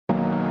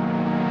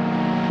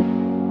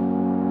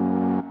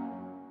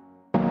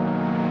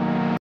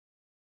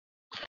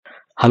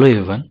Hello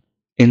everyone.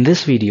 In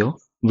this video,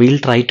 we'll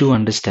try to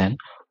understand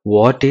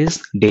what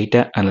is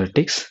data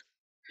analytics,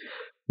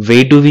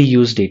 where do we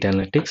use data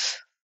analytics,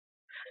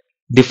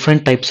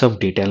 different types of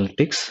data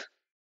analytics,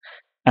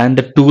 and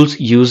the tools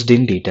used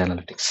in data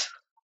analytics,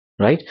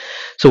 right?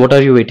 So what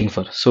are you waiting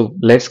for? So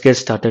let's get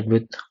started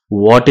with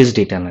what is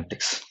data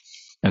analytics.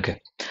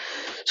 Okay.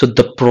 So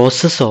the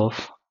process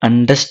of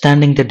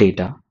understanding the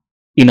data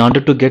in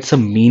order to get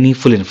some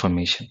meaningful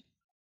information,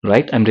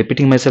 right? I'm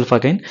repeating myself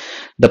again.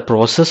 The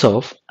process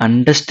of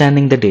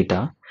understanding the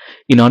data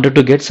in order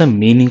to get some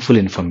meaningful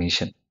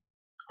information,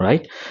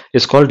 right,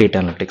 is called data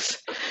analytics.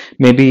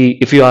 Maybe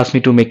if you ask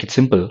me to make it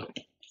simple,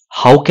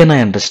 how can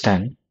I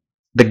understand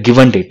the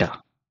given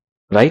data,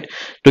 right,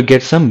 to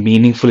get some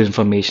meaningful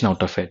information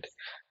out of it,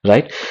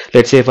 right?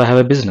 Let's say if I have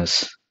a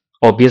business,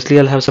 obviously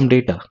I'll have some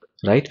data,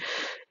 right?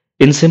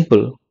 In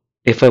simple,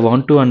 if I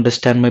want to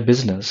understand my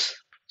business,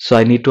 so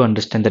I need to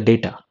understand the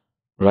data,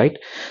 right?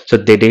 So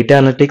the data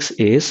analytics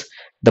is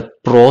the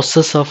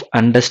process of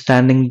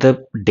understanding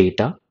the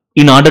data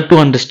in order to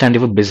understand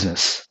your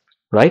business,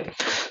 right?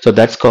 So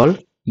that's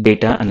called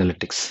data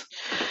analytics.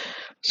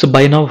 So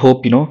by now,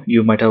 hope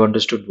you might have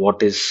understood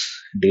what is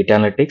data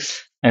analytics,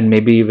 and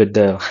maybe with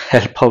the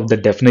help of the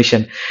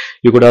definition,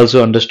 you could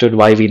also understood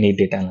why we need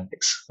data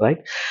analytics, right?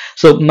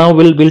 So now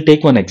we'll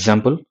take one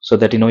example so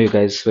that you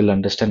guys will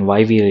understand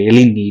why we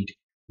really need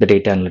the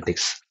data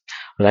analytics,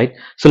 right?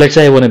 So let's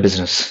say I own a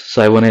business.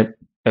 So I own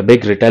a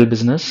big retail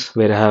business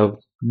where I have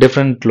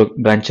different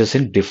branches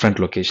in different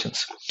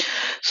locations.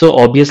 So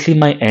obviously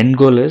my end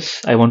goal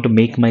is I want to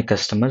make my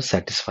customer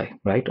satisfied,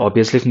 right?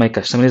 Obviously if my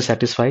customer is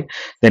satisfied,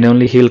 then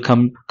only he'll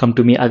come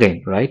to me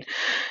again, right?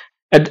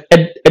 At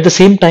the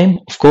same time,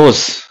 of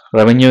course,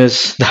 revenue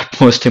is that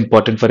most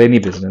important for any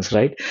business,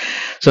 right?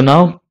 So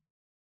now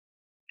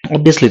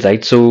obviously,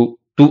 right, so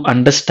to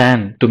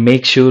understand, to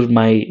make sure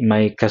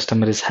my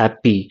customer is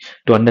happy,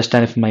 to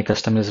understand if my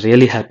customer is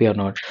really happy or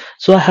not,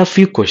 so I have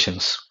few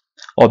questions,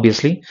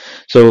 obviously.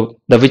 So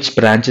the which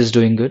branch is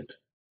doing good,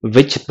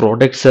 which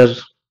products are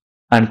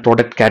and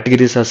product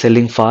categories are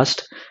selling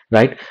fast,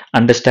 right?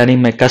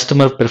 Understanding my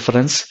customer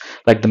preference,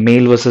 like the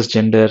male versus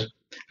gender,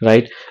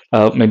 right?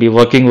 Maybe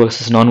working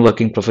versus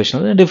non-working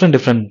professional, and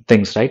different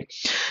things, right?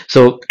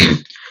 So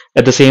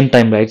at the same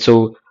time, right,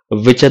 so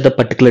which are the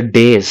particular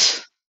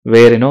days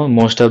where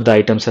most of the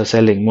items are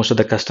selling, most of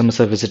the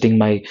customers are visiting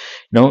my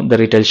the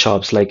retail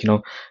shops, like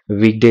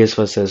weekdays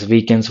versus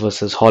weekends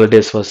versus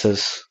holidays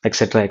versus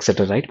etc,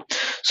 right?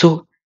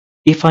 So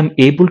if I'm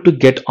able to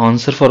get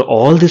answer for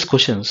all these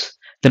questions,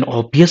 then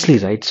obviously,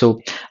 right,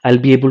 so I'll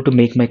be able to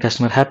make my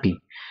customer happy.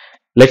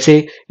 Let's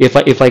say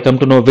if I come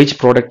to know which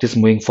product is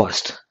moving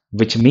fast,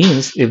 which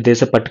means if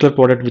there's a particular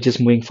product which is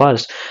moving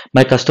fast,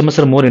 my customers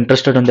are more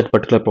interested in that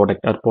particular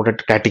product or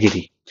product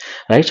category,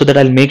 right? So that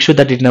I'll make sure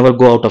that it never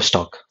go out of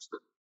stock,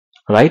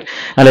 right?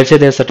 And let's say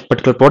there's such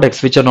particular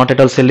products which are not at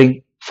all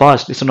selling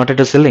fast, it's not at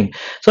all selling,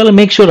 so I'll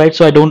make sure, right,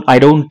 so I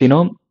don't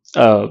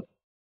uh,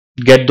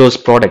 get those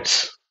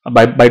products,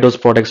 buy those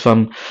products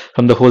from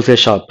the wholesale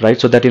shop,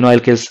 right? So that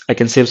I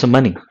can save some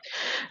money,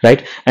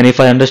 right? And if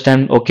I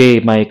understand, okay,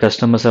 my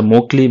customers are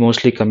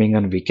mostly coming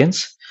on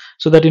weekends,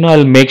 so that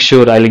I'll make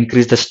sure I'll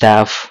increase the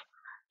staff,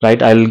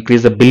 right? I'll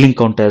increase the billing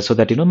counter so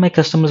that my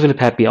customers will be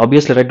happy.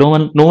 Obviously, right,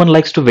 no one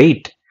likes to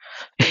wait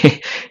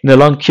in a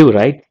long queue,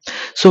 right?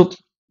 So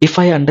if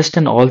I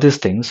understand all these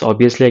things,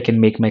 obviously I can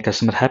make my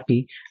customer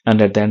happy,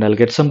 and at the end I'll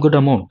get some good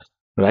amount,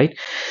 right?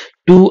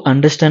 To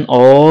understand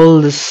all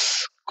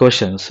these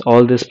questions,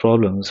 all these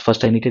problems,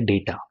 first I needed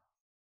data,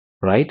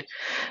 right?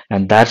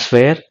 And that's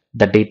where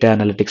the data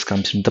analytics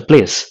comes into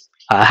place.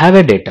 I have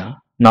a data.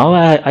 Now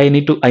I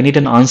need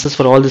an answers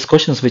for all these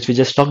questions which we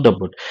just talked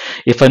about.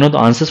 If I know the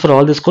answers for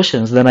all these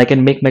questions, then I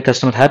can make my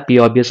customer happy.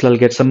 Obviously, I'll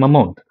get some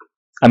amount.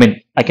 I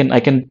mean, I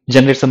can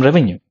generate some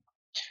revenue,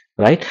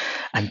 right?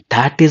 And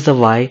that is the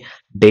why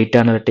data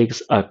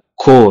analytics are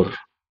core,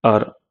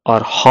 or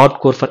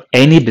hardcore for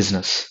any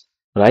business,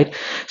 right?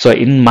 So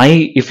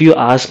if you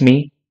ask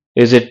me,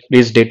 is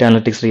data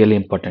analytics really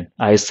important,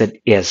 I said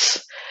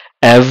yes.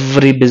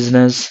 Every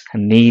business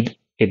need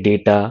a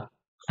data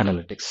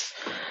analytics.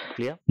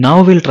 Clear?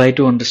 Now we'll try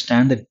to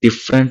understand the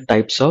different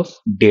types of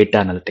data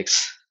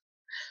analytics.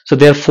 So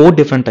there are four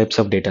different types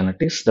of data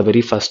analytics. The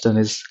very first one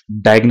is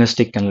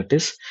diagnostic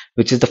analytics,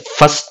 which is the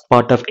first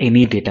part of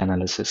any data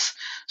analysis.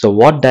 So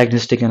what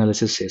diagnostic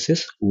analysis says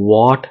is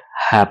what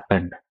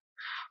happened.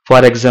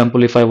 For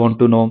example, if I want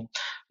to know,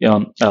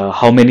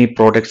 how many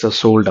products are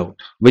sold out,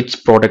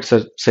 which products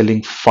are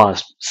selling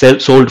fast,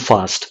 sold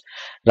fast,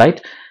 right?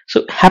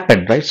 So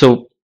happened, right?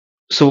 So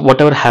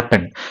whatever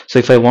happened. So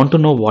if I want to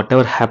know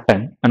whatever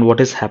happened and what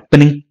is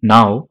happening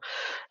now,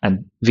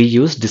 and we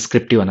use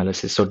descriptive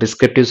analysis. So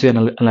descriptive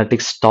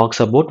analytics talks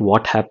about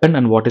what happened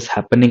and what is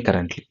happening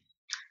currently,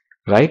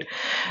 right?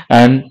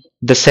 And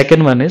the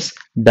second one is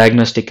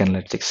diagnostic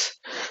analytics.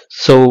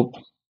 So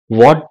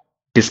what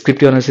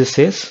descriptive analysis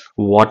says,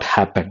 what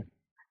happened,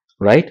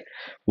 right?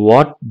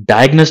 What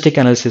diagnostic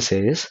analysis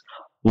says,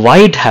 why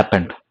it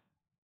happened,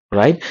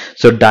 right?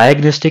 So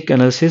diagnostic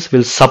analysis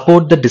will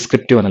support the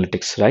descriptive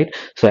analytics, right?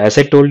 So as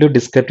I told you,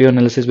 descriptive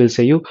analysis will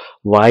say you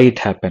why it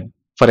happened.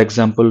 For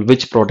example,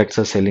 which products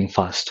are selling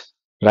fast,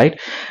 right?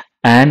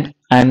 And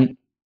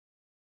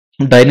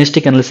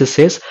diagnostic analysis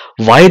says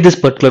why this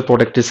particular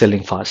product is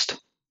selling fast.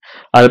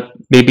 Or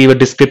maybe a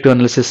descriptive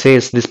analysis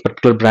says this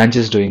particular branch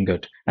is doing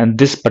good and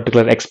this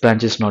particular X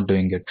branch is not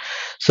doing good.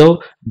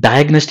 So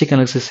diagnostic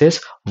analysis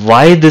says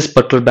why this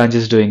particular branch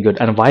is doing good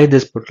and why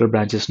this particular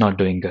branch is not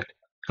doing good,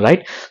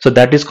 right? So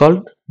that is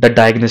called the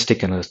diagnostic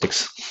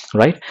analytics,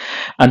 right?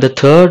 And the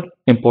third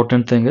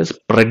important thing is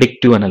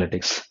predictive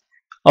analytics.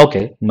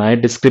 Okay, my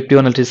descriptive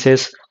analysis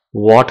says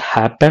what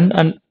happened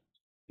and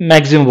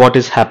maximum what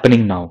is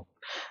happening now,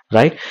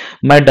 right?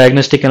 My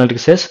diagnostic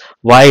analytics says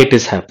why it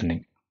is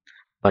happening,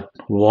 but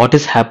what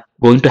is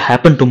going to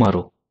happen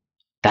tomorrow?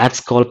 That's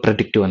called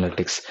predictive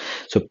analytics.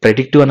 So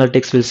predictive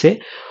analytics will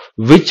say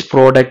which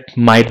product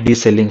might be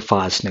selling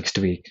fast next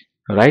week,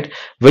 right?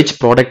 Which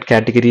product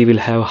category will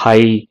have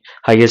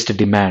highest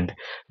demand?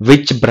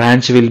 Which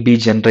branch will be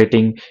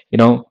generating,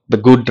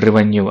 the good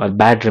revenue or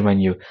bad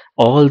revenue?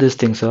 All these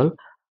things are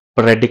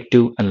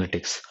predictive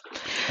analytics.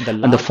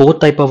 And the fourth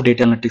type of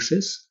data analytics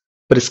is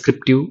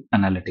prescriptive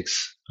analytics,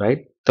 right?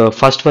 The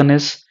first one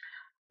is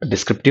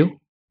descriptive,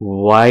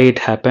 why it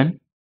happened,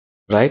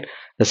 right?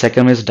 The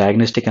second is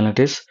diagnostic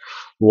analytics,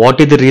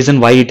 what is the reason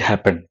why it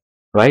happened,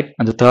 right?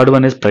 And the third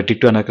one is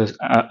predictive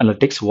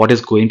analytics, what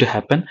is going to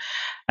happen.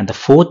 And the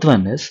fourth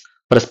one is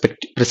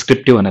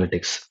prescriptive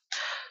analytics.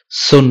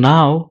 So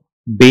now,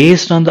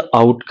 based on the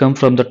outcome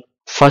from the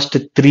first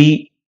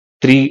three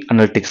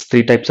analytics,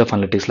 three types of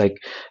analytics like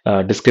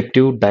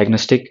descriptive,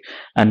 diagnostic,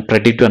 and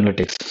predictive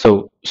analytics.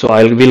 So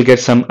I will get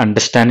some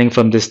understanding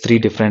from these three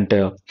different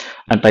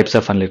and types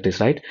of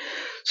analytics, right?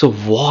 So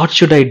what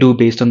should I do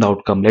based on the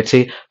outcome? Let's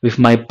say if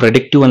my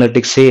predictive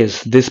analytics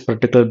says this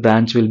particular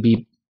branch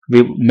we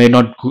may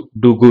not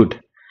do good,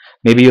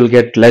 maybe you'll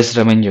get less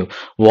revenue.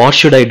 What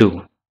should I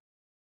do?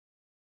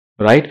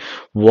 Right?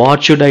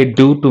 What should I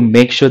do to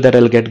make sure that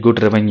I'll get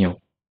good revenue?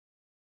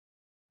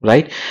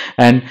 Right?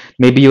 And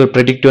maybe your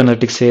predictive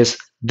analytics says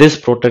this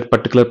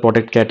particular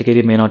product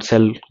category may not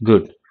sell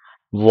good.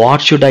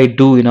 What should I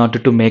do in order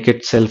to make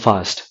it sell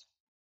fast?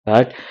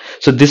 Right?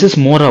 So this is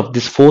more of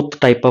this fourth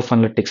type of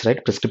analytics,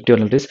 right? Prescriptive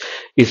analytics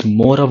is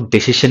more of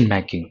decision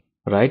making,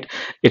 right?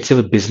 It's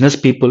a business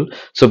people.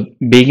 So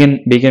being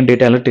in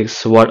data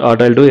analytics, what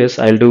I'll do is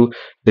I'll do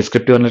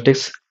descriptive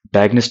analytics,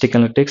 diagnostic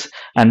analytics,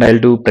 and I'll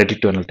do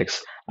predictive analytics.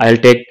 I'll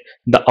take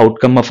the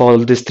outcome of all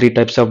these three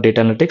types of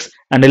data analytics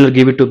and I'll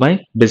give it to my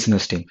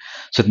business team.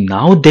 So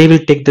now they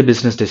will take the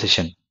business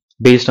decision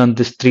based on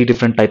these three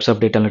different types of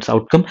data analytics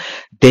outcome.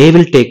 They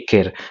will take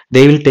care.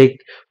 They will take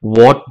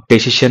what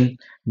decision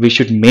we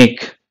should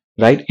make,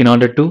 right, in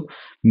order to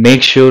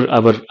make sure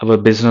our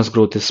business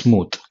growth is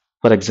smooth.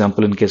 For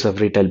example, in case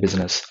of retail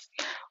business,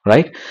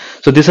 right?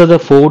 So these are the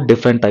four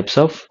different types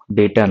of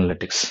data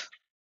analytics.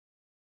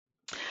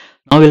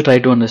 Now we'll try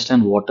to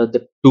understand what are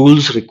the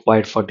tools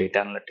required for data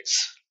analytics.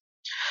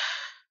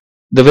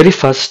 The very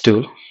first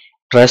tool,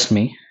 trust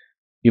me,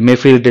 you may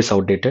feel it is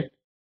outdated,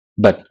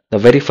 but the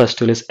very first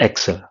tool is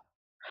Excel.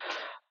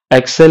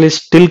 Excel is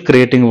still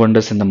creating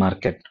wonders in the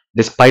market.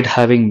 Despite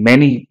having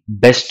many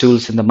best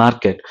tools in the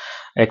market,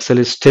 Excel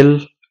is still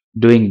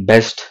doing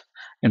best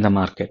in the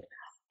market.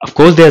 Of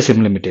course, there are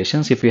some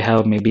limitations. If you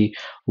have maybe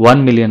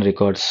 1 million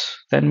records,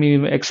 then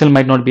Excel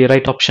might not be a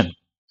right option.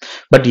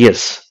 But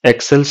yes,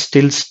 Excel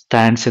still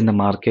stands in the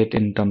market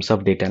in terms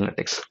of data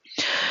analytics.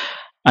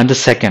 And the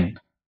second,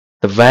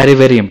 the very,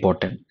 very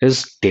important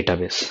is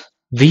database.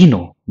 We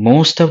know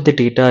most of the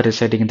data are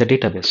residing in the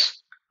database,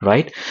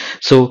 right?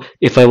 So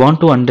if I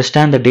want to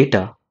understand the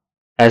data,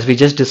 as we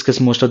just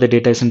discussed, most of the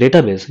data is in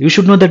database. You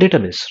should know the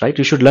database, right?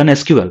 You should learn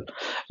SQL.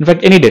 In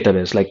fact, any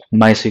database like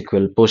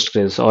MySQL,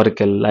 Postgres,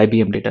 Oracle,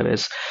 IBM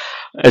database,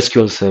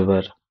 SQL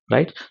Server,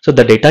 right? So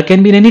the data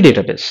can be in any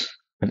database.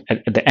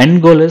 And the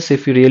end goal is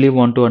if you really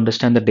want to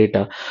understand the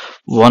data,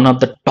 one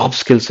of the top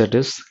skill set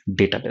is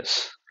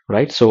database,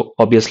 right? So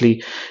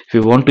obviously, if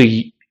you want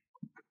to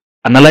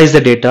analyze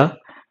the data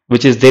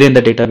which is there in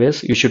the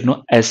database, you should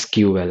know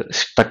SQL,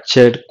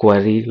 structured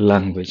query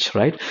language,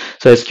 right?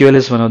 So SQL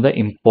is one of the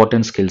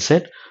important skill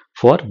set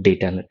for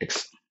data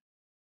analytics.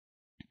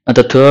 And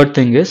the third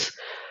thing is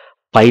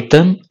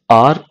Python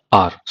or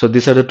R. So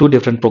these are the two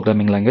different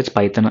programming language,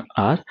 Python and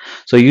R.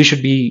 So you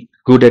should be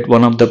good at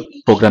one of the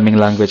programming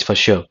language for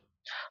sure,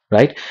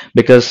 right?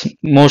 Because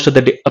most of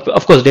the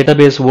of course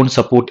database won't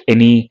support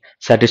any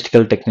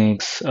statistical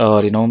techniques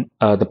or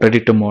the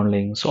predictive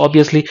modeling. So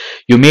obviously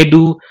you may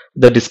do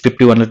the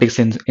descriptive analytics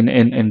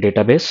in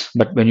database,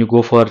 but when you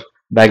go for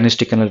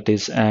diagnostic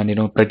analytics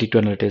and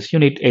predictive analytics, you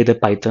need either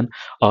Python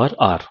or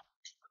R,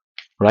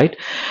 right?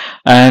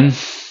 And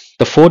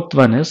the fourth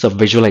one is a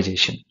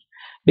visualization,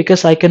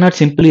 because I cannot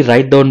simply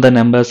write down the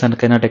numbers and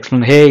cannot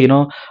explain, hey,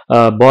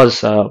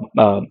 boss,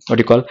 what do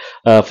you call,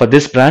 for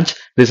this branch,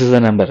 this is the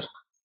number.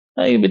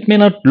 It may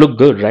not look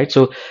good, right?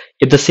 So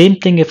if the same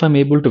thing, if I'm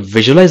able to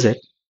visualize it,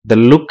 the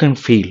look and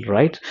feel,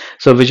 right?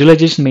 So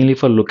visualization mainly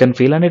for look and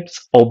feel, and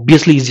it's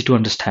obviously easy to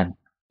understand,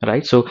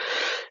 right? So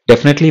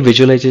definitely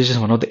visualization is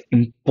one of the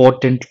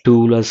important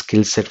tool or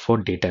skill set for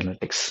data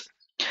analytics.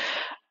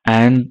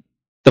 And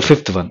the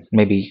fifth one,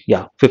 maybe,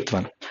 yeah, fifth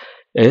one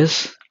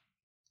is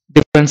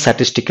different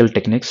statistical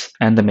techniques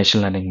and the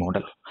machine learning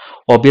model.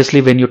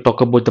 Obviously, when you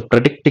talk about the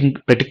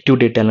predictive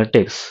data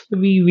analytics,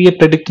 we are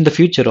predicting the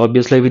future.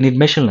 Obviously, we need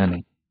machine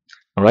learning,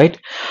 right?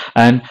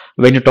 And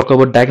when you talk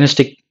about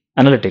diagnostic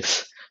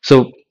analytics,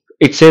 so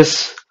it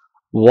says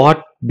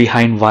what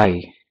behind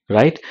why,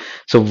 right?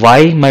 So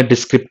why my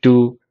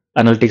descriptive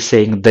analytics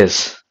saying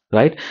this,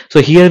 right?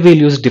 So here we'll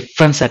use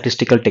different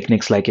statistical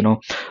techniques like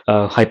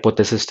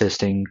hypothesis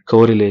testing,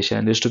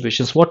 correlation,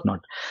 distributions, whatnot.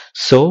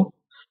 So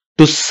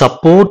to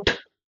support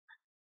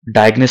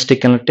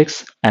diagnostic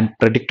analytics and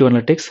predictive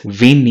analytics,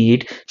 we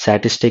need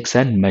statistics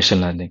and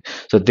machine learning.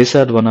 So these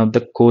are one of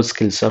the core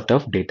skill set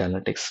of data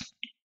analytics.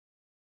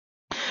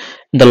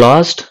 The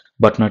last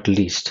but not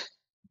least,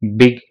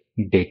 big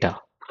data,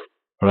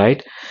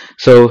 right?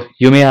 So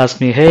you may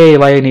ask me, hey,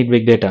 why I need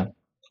big data?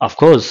 Of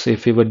course,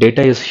 if your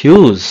data is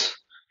huge,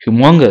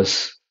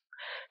 humongous,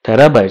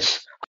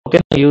 terabytes, how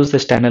can I use the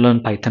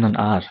standalone Python and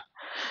R?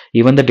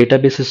 Even the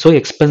database is so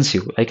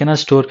expensive, I cannot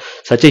store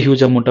such a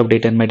huge amount of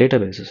data in my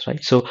databases,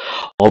 right? So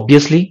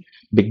obviously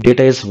big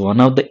data is one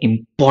of the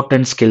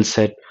important skill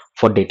set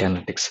for data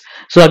analytics.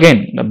 So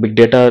again, big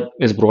data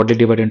is broadly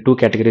divided in two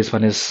categories.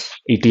 One is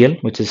ETL,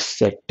 which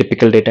is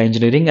typical data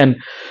engineering, and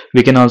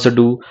we can also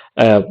do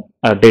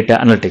data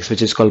analytics,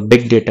 which is called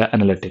big data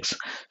analytics.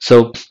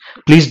 So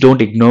please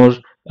don't ignore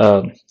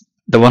uh,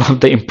 the one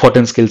of the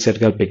important skill set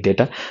called big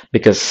data,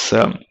 because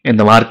in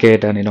the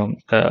market and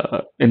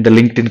in the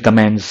LinkedIn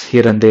comments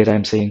here and there,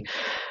 I'm saying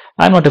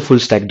I'm not a full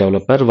stack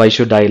developer. Why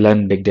should I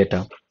learn big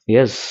data?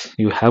 Yes,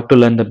 you have to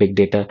learn the big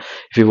data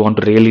if you want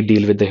to really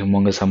deal with the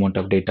humongous amount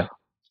of data,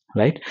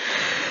 right?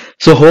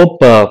 So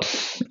hope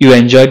you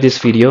enjoyed this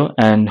video,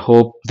 and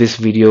hope this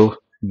video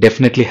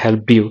definitely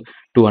helped you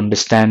to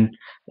understand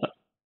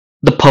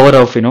the power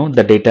of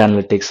the data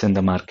analytics in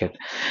the market.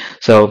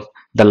 So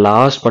the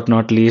last but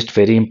not least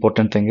very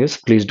important thing is,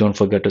 please don't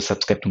forget to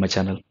subscribe to my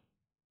channel.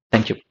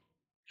 Thank you.